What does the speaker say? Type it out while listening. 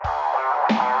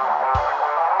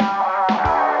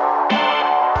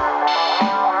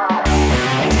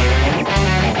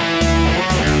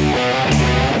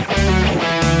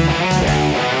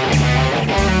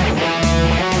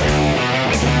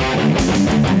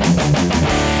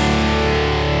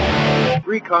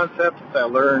concepts I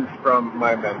learned from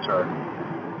my mentor.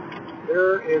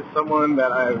 There is someone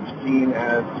that I've seen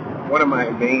as one of my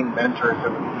main mentors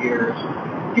over the years.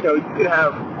 You know, you could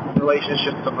have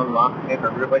relationships online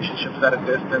or relationships at a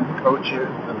distance, coaches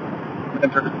and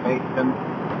mentors and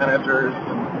managers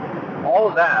and all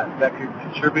of that could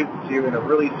contribute to you in a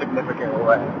really significant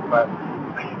way. But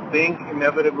I think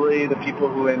inevitably the people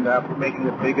who end up making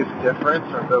the biggest difference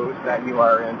are those that you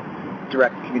are in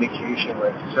direct communication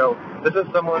with. So this is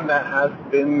someone that has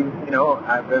been, you know,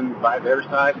 I've been by their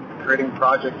side creating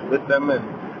projects with them, and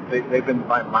they've been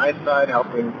by my side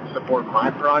helping support my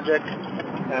project.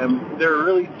 And there are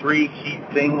really three key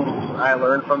things I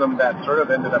learned from them that sort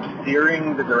of ended up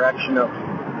steering the direction of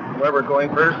where we're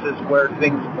going versus where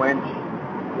things went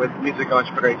with Music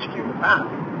Entrepreneur HQ in the past.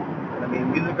 And I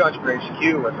mean, Music Entrepreneur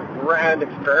HQ was a grand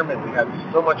experiment. We had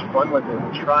so much fun with it.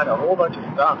 We tried a whole bunch of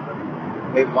stuff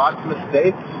and made lots of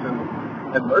mistakes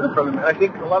and learned from them. And I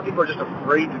think a lot of people are just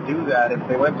afraid to do that. If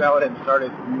they went out and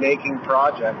started making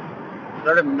projects,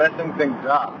 started messing things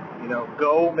up, you know,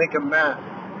 go make a mess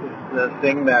is the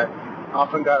thing that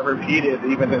often got repeated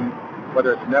even in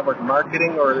whether it's network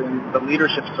marketing or in the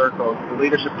leadership circles, the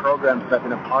leadership programs that I've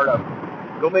been a part of.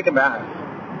 Go make a mess.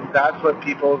 That's what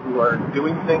people who are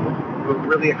doing things, who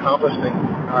really accomplish things,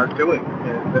 are doing.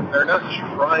 And that they're not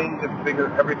trying to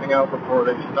figure everything out before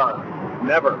they start.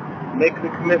 Never. Make the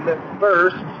commitment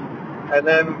first, and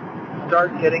then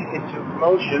start getting into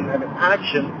motion and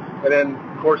action, and then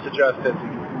course adjust as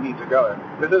you need to go.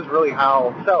 This is really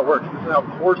how it works. This is how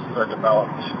courses are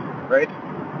developed, right?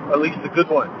 At least the good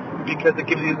ones, because it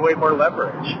gives you way more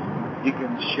leverage. You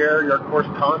can share your course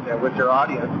content with your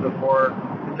audience before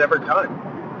it's ever done,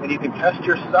 and you can test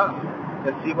your stuff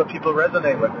and see what people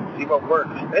resonate with and see what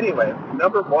works. Anyway,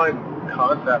 number one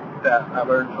concept that I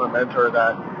learned from a mentor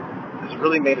that has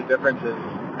really made a difference is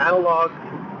analog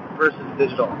versus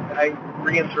digital. I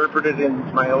reinterpreted it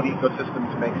into my own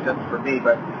ecosystem to make sense for me,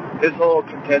 but his whole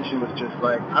contention was just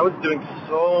like, I was doing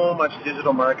so much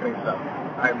digital marketing stuff.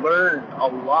 I learned a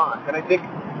lot, and I think,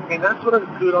 that's what a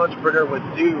good entrepreneur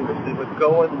would do, is they would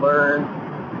go and learn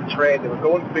the trade. They would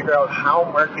go and figure out how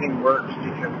marketing works,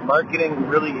 because marketing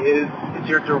really is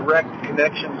your direct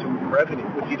connection to revenue.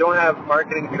 If you don't have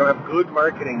marketing, if you don't have good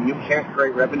marketing, you can't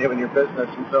create revenue in your business.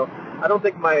 And so I don't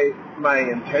think my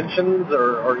intentions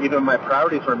or even my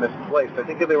priorities were misplaced. I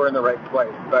think they were in the right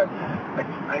place. But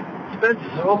I spent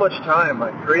so much time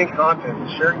creating content,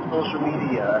 sharing social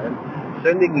media, and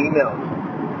sending emails,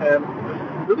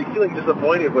 and really feeling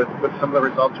disappointed with some of the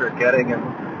results we were getting.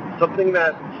 And something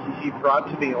that he brought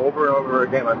to me over and over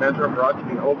again, my mentor brought to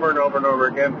me over and over and over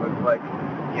again, was like,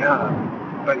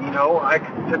 but I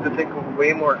tend to think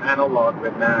way more analog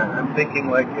than that. I'm thinking,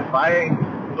 like, if I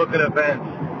look at events,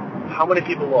 how many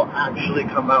people will actually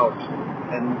come out?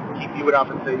 And he would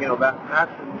often say,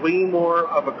 that's way more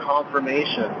of a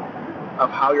confirmation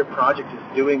of how your project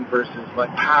is doing versus like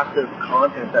passive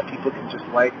content that people can just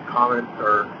like, comment,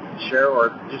 or share,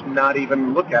 or just not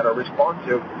even look at or respond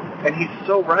to. And he's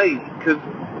so right, because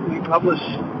we publish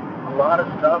a lot of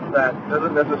stuff that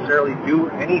doesn't necessarily do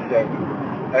anything,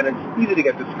 and it's easy to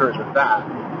get discouraged with that.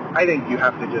 I think you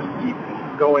have to just keep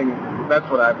going. That's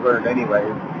what I've learned anyway,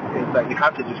 is that you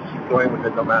have to just keep going with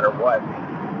it no matter what.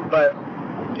 But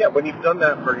yeah, when you've done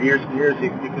that for years and years, you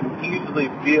can easily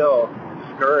feel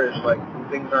discouraged, like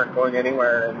things aren't going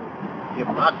anywhere, and you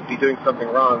must be doing something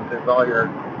wrong because all your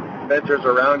mentors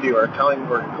around you or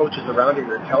coaches around you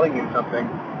are telling you something.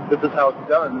 This is how it's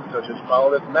done, so just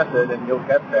follow this method and you'll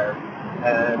get there.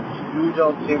 And you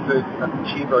don't seem to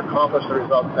achieve or accomplish the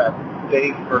results that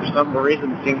they, for some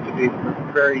reason, seem to be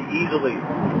very easily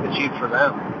achieved for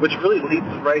them, which really leads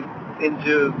right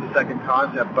into the second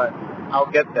concept, but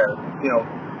I'll get there.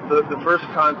 The first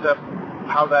concept,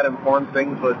 how that informed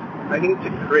things, was I need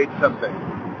to create something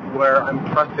where I'm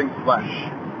trusting flesh.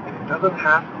 And it doesn't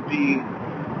have to be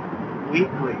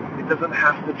weekly. It doesn't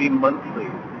have to be monthly.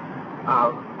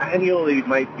 Annually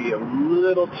might be a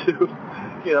little too,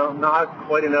 not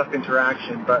quite enough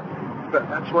interaction, but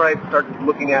that's where I started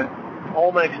looking at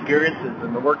all my experiences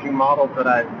and the working models that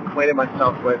I acquainted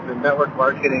myself with in network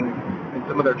marketing, and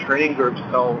some of their training groups.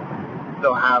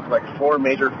 They'll have like 4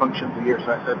 major functions a year.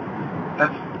 So I said,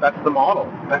 that's the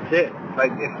model. That's it.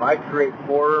 Like, if I create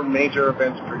 4 major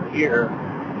events per year,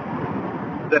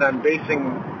 then I'm basing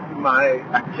my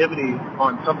activity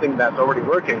on something that's already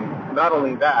working. Not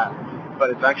only that, but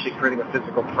it's actually creating a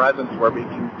physical presence where we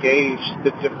can gauge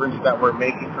the difference that we're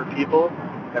making for people,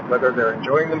 and whether they're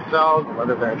enjoying themselves, and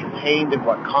whether they're entertained, and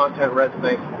what content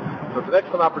resonates. So it's an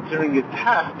excellent opportunity to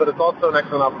test, but it's also an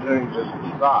excellent opportunity to just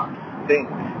stop, think,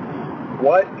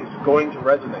 what is going to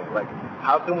resonate? Like,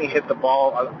 how can we hit the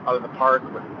ball out of the park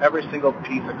with every single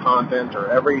piece of content or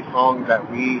every song that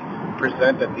we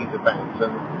present at these events?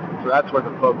 And so that's where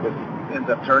the focus ends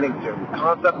up turning to.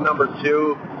 Concept number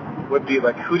 2 would be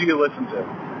like, who do you listen to?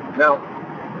 Now,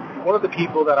 one of the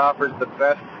people that offers the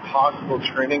best possible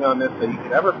training on this that you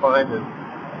could ever find is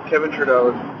Kevin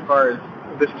Trudeau as far as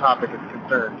this topic is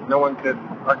concerned. No one could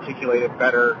articulate it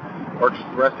better or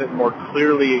express it more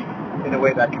clearly in a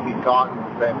way that can be gotten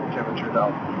than Kevin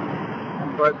Trudeau.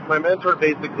 But my mentor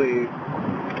basically,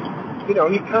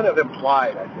 he kind of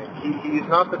implied, I think. He's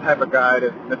not the type of guy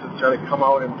to necessarily come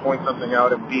out and point something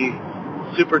out and be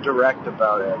super direct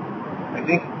about it. I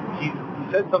think he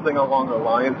said something along the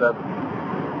lines of,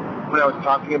 when I was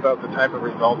talking about the type of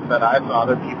results that I saw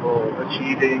other people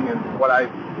achieving and what I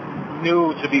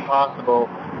knew to be possible,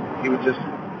 he would just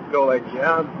go like,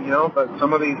 yeah, but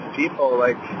some of these people,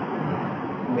 like,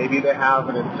 maybe they have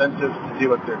an incentive to do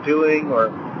what they're doing, or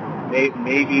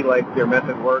maybe like their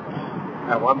method works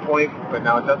at one point, but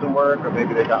now it doesn't work, or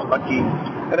maybe they got lucky.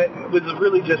 And it was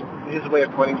really just his way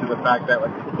of pointing to the fact that,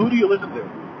 like, who do you listen to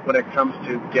when it comes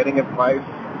to getting advice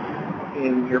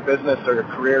in your business or your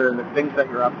career and the things that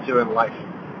you're up to in life?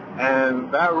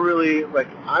 And that really, like,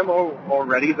 I'm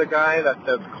already the guy that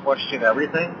says question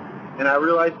everything. And I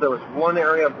realized there was one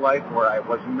area of life where I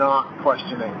was not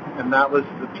questioning, and that was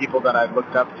the people that I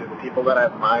looked up to, the people that I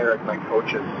admired, my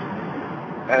coaches.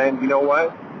 And you know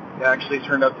what? It actually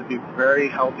turned out to be a very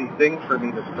healthy thing for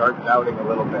me to start doubting a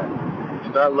little bit. To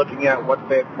start looking at what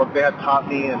they had taught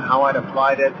me and how I'd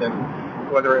applied it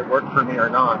and whether it worked for me or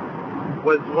not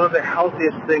was one of the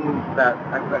healthiest things that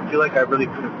I feel like I really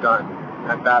could have done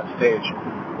at that stage,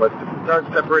 was to start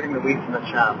separating the wheat from the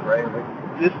chaff, right? Like,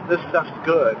 this stuff's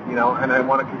good, and I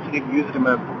want to continue to use it in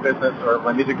my business or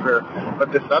my music career,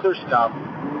 but this other stuff,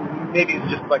 maybe it's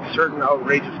just like certain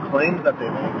outrageous claims that they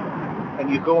make, and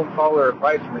you go and follow their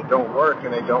advice and they don't work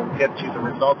and they don't get you the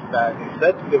results that they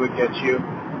said they would get you,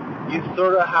 you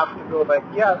sort of have to go like,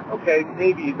 yeah, okay,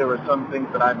 maybe there were some things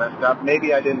that I messed up,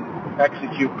 maybe I didn't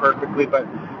execute perfectly, but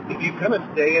if you kind of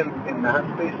stay in that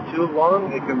space too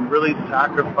long, it can really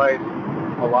sacrifice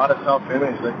a lot of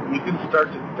self-image. Like, you can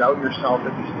start to doubt yourself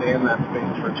if you stay in that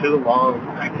space for too long.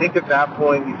 I think at that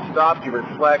point, you stop, you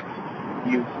reflect,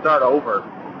 you start over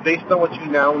based on what you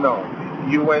now know.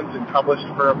 If you went and published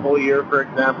for a full year, for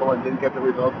example, and didn't get the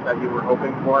results that you were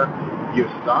hoping for, you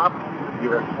stop, you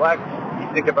reflect, you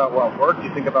think about what worked,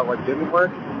 you think about what didn't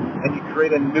work, and you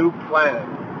create a new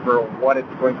plan for what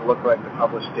it's going to look like to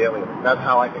publish daily. That's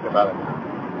how I think about it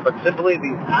now. But simply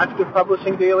the act of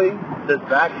publishing daily, does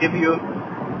that give you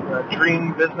a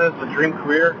dream business, a dream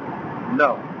career?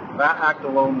 No. That act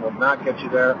alone will not get you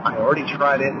there. I already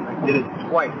tried it. I did it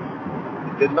twice.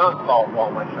 It did not solve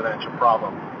all my financial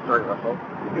problems. Sorry, Russell.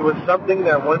 It was something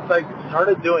that once I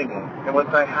started doing it, and once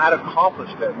I had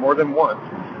accomplished it more than once,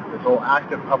 this whole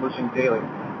act of publishing daily,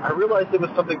 I realized it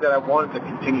was something that I wanted to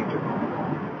continue to do.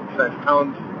 Because I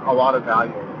found a lot of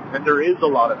value in it. And there is a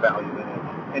lot of value in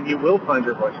it. And you will find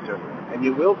your voice doing it. And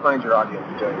you will find your audience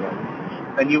doing it.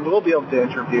 And you will be able to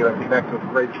interview and connect with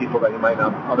great people that you might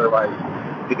not otherwise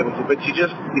be able to. But you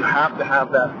have to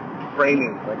have that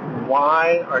framing. Like,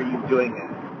 why are you doing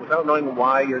it? Without knowing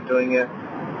why you're doing it,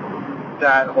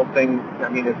 that whole thing, I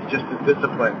mean, it's just a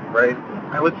discipline, right?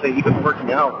 I would say even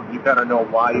working out, you've got to know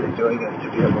why you're doing it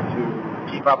to be able to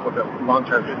keep up with it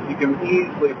long-term. You can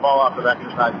easily fall off of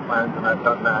exercise plans, and I've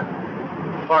done that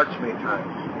far too many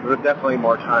times. There are definitely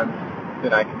more times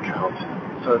than I can count.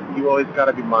 So you always got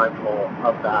to be mindful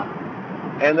of that.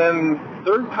 And then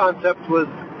third concept was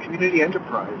community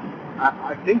enterprise.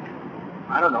 I think,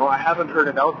 I don't know, I haven't heard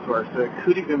it elsewhere, so it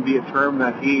could even be a term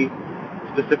that he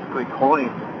specifically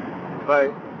coined.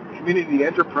 But community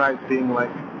enterprise being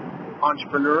like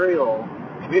entrepreneurial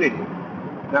community.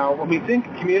 Now, when we think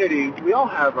community, we all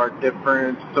have our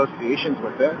different associations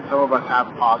with it. Some of us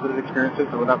have positive experiences,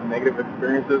 some of us have negative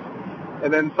experiences.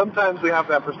 And then sometimes we have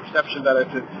that perception that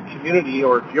if it's community,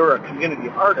 or if you're a community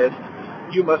artist,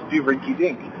 you must be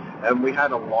rinky-dink. And we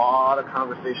had a lot of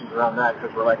conversations around that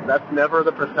because we're like, that's never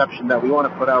the perception that we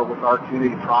want to put out with our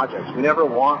community projects. We never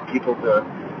want people to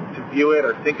view it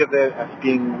or think of it as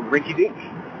being rinky-dink,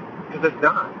 because it's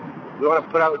not. We want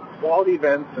to put out quality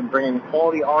events and bring in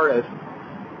quality artists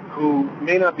who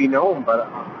may not be known, but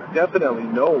definitely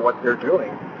know what they're doing.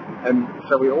 And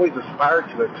so we always aspire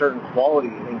to a certain quality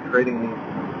in creating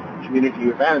these community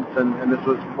events, and this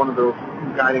was one of those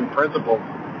guiding principles.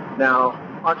 Now,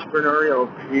 entrepreneurial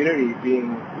community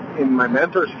being, in my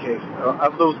mentor's case,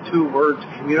 of those two words,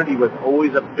 community was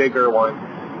always a bigger one.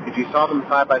 If you saw them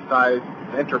side by side,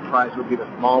 enterprise would be the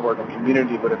small word, and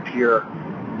community would appear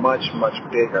much, much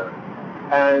bigger.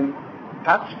 And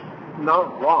that's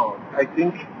not wrong. I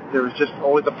think there was just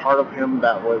always a part of him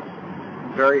that was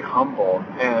very humble,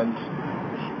 and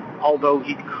although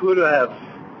he could have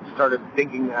started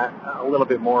thinking a little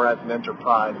bit more as an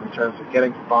enterprise in terms of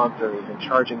getting sponsors and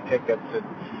charging tickets and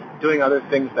doing other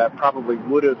things that probably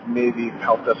would have maybe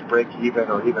helped us break even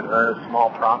or even earn a small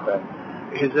profit,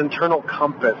 his internal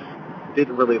compass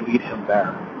didn't really lead him there.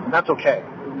 And that's okay.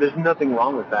 There's nothing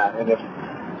wrong with that. And if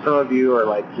some of you are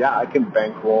like, yeah, I can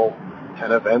bankroll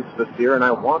 10 events this year and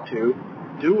I want to,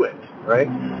 do it, right?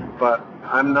 But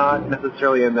I'm not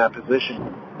necessarily in that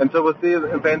position. And so with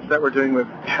the events that we're doing with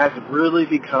has really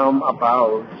become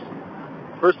about,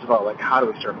 first of all, like, how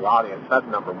do we serve the audience? That's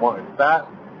number one. That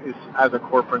is, as a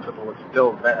core principle, is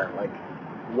still there. Like,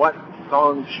 what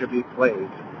songs should be played?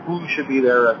 Who should be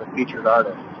there as a featured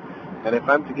artist? And if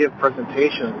I'm to give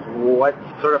presentations, what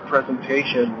sort of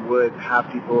presentation would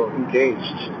have people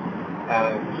engaged?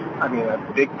 And, I mean,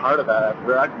 a big part of that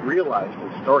I've realized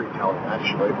is storytelling,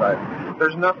 actually, but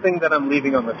there's nothing that I'm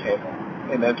leaving on the table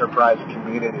in enterprise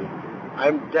community.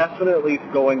 I'm definitely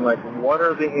going, like, what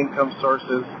are the income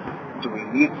sources? Do we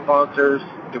need sponsors?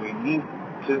 Do we need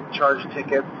to charge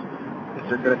tickets? Is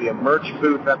there going to be a merch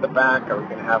booth at the back? Are we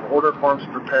going to have order forms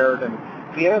prepared? And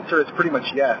the answer is pretty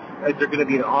much yes. Is there going to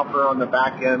be an offer on the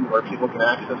back end where people can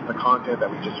access the content that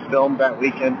we just filmed that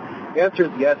weekend? The answer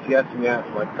is yes, yes, and yes.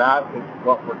 Like, that is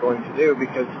what we're going to do,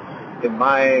 because in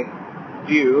my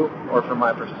view, or from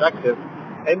my perspective,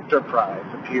 enterprise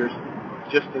appears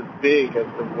just as big as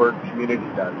the word community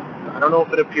does. I don't know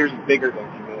if it appears bigger than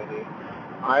community.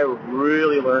 I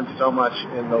really learned so much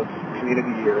in those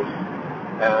community years,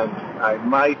 and I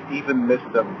might even miss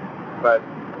them, but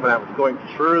when I was going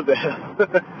through this,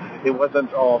 it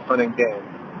wasn't all fun and games.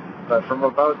 But from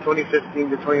about 2015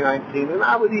 to 2019, and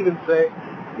I would even say,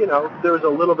 you know, there was a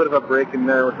little bit of a break in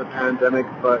there with the pandemic,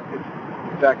 but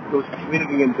those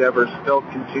community endeavors still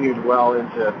continued well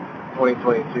into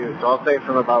 2022. So I'll say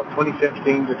from about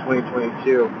 2015 to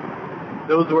 2022,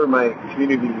 those were my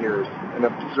community years, and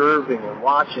observing and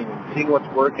watching and seeing what's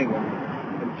working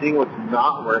and seeing what's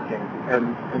not working,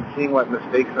 and seeing what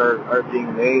mistakes are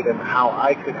being made, and how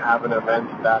I could have an event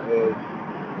that is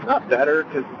not better,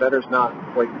 because better's not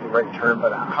quite the right term,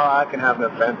 but how I can have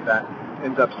an event that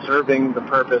ends up serving the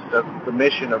purpose of the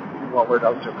mission of what we're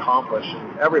out to accomplish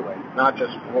in every way, not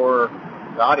just for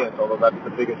the audience, although that's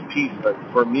the biggest piece, but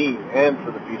for me and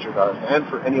for the featured artists and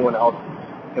for anyone else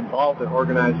involved in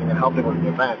organizing and helping with the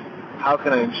event. How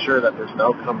can I ensure that there's an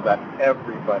outcome that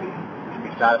everybody can be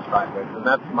satisfied with? And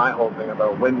that's my whole thing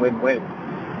about win-win-win.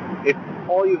 If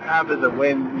all you have is a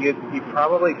win, you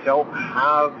probably don't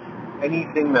have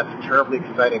anything that's terribly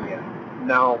exciting yet.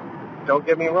 Now, don't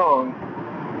get me wrong,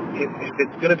 if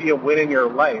it's going to be a win in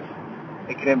your life,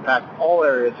 it can impact all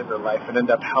areas of your life and end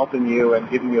up helping you and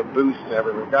giving you a boost in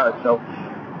every regard. So,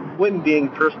 win being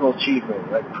personal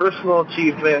achievement. Like, personal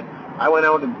achievement, I went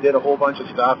out and did a whole bunch of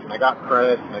stuff, and I got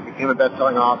credits, and I became a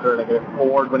best-selling author, and I got an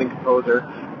award-winning composer.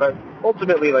 But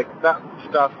ultimately, like, that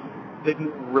stuff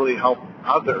didn't really help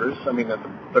others. I mean,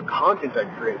 the content I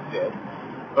created did.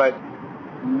 But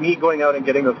me going out and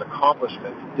getting those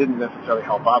accomplishments didn't necessarily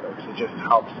help others. It just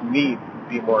helps me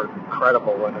be more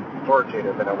credible and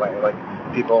authoritative in a way. Like,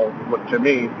 people look to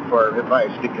me for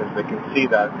advice because they can see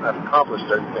that I've accomplished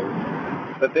certain things.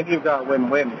 But then you've got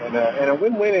win-win, and a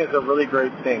win-win is a really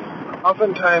great thing.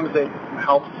 Oftentimes it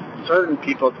helps certain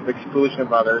people to the exclusion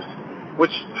of others,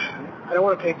 which I don't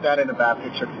want to paint that in a bad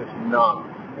picture, because it's not.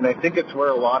 And I think it's where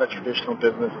a lot of traditional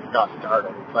businesses got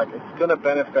started. It's like, it's going to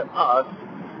benefit us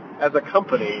as a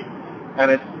company,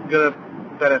 and it's going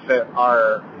to benefit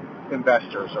our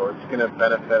investors, or it's going to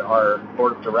benefit our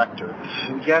board of directors.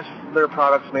 Yes, their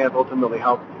products may have ultimately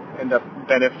helped end up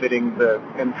benefiting the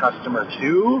end customer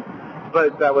too,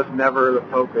 but that was never the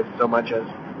focus so much as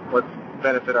let's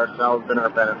benefit ourselves and our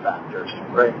benefactors,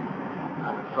 right?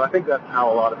 So I think that's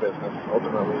how a lot of business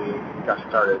ultimately got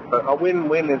started. But a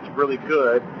win-win is really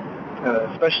good,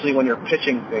 especially when you're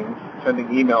pitching things, sending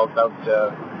emails out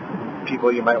to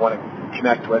people you might want to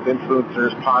connect with,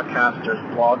 influencers, podcasters,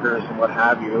 bloggers, and what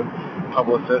have you,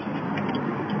 publicists,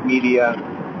 media.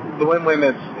 The win-win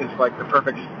is like the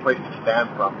perfect place to stand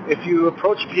from. If you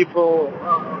approach people,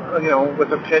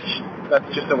 with a pitch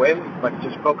that's just a win, like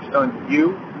just focused on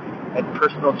you and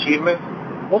personal achievement,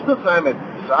 most of the time it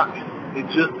sucks. It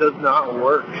just does not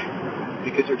work,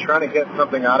 because you're trying to get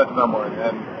something out of someone,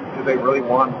 and do they really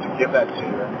want to give that to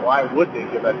you, and why would they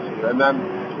give that to you? And then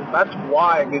that's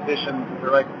why musicians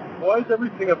are like, why is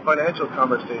everything a financial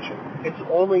conversation? It's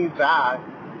only that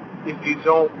if you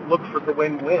don't look for the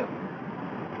win-win.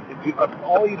 If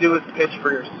all you do is pitch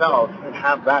for yourself and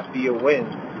have that be a win,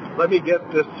 let me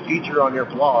get this feature on your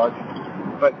blog,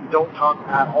 but don't talk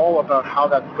at all about how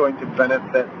that's going to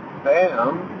benefit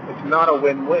them, it's not a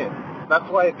win-win. That's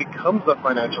why it becomes a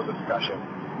financial discussion.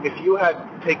 If you had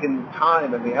taken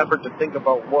time and the effort to think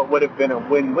about what would have been a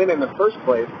win-win in the first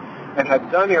place and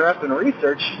had done your effing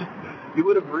research, you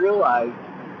would have realized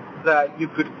that you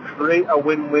could create a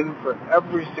win-win for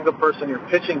every single person you're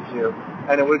pitching to,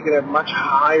 and it would get a much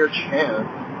higher chance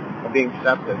of being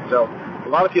accepted. So a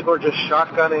lot of people are just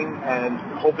shotgunning and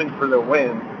hoping for the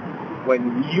win,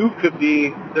 when you could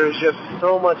be, there's just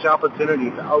so much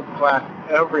opportunity to outclass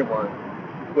everyone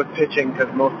with pitching,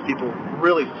 because most people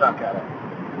really suck at it.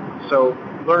 So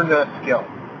learn that skill,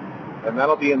 and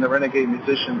that'll be in the Renegade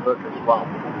Musician book as well.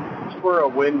 It's for a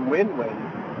win-win-win.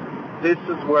 This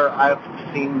is where I've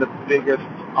seen the biggest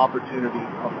opportunity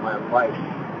of my life.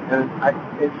 And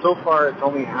so far, it's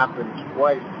only happened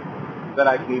twice that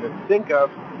I can even think of.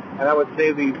 And I would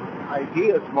say the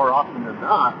ideas, more often than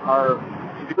not, are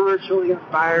spiritually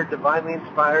inspired, divinely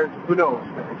inspired. Who knows?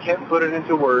 I can't put it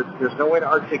into words. There's no way to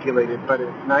articulate it, but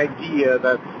it's an idea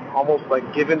that's almost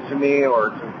like given to me,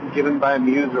 or it's given by a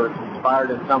muse, or it's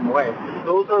inspired in some way.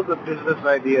 Those are the business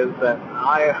ideas that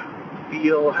I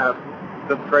feel have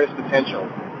the greatest potential.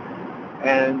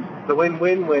 And the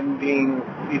win-win-win being,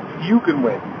 if you can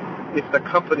win, if the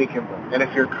company can win, and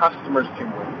if your customers can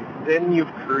win, then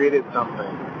you've created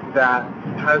something that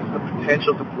has the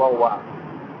potential to blow up.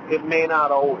 It may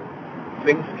not always.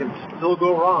 Things can still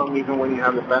go wrong even when you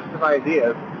have the best of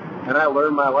ideas. And I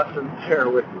learned my lessons there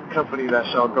with a company that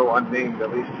shall go unnamed,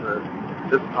 at least for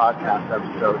this podcast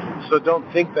episode. So don't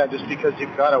think that just because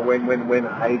you've got a win-win-win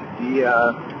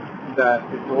idea that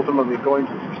it's ultimately going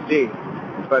to succeed.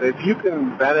 But if you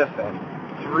can benefit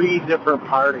 3 different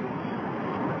parties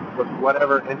with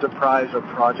whatever enterprise or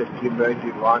project you may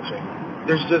be launching,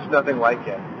 there's just nothing like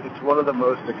it. It's one of the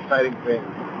most exciting things.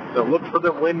 So look for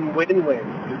the win-win-win,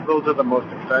 because those are the most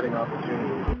exciting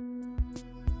opportunities.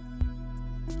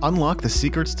 Unlock the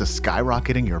secrets to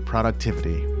skyrocketing your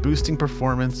productivity, boosting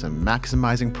performance, and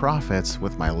maximizing profits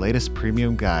with my latest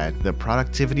premium guide, the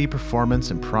Productivity,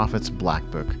 Performance, and Profits Black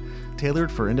Book.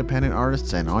 Tailored for independent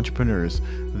artists and entrepreneurs,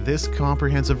 this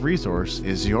comprehensive resource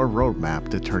is your roadmap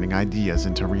to turning ideas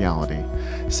into reality.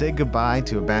 Say goodbye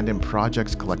to abandoned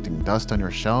projects collecting dust on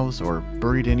your shelves or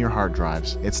buried in your hard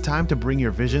drives. It's time to bring your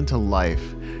vision to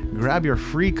life. Grab your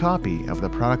free copy of the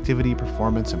Productivity,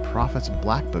 Performance, and Profits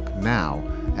Black Book now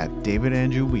at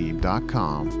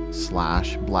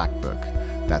davidandrewweeb.com/blackbook.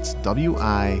 That's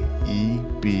WIEBE.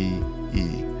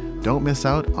 Don't miss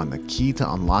out on the key to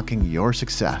unlocking your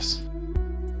success.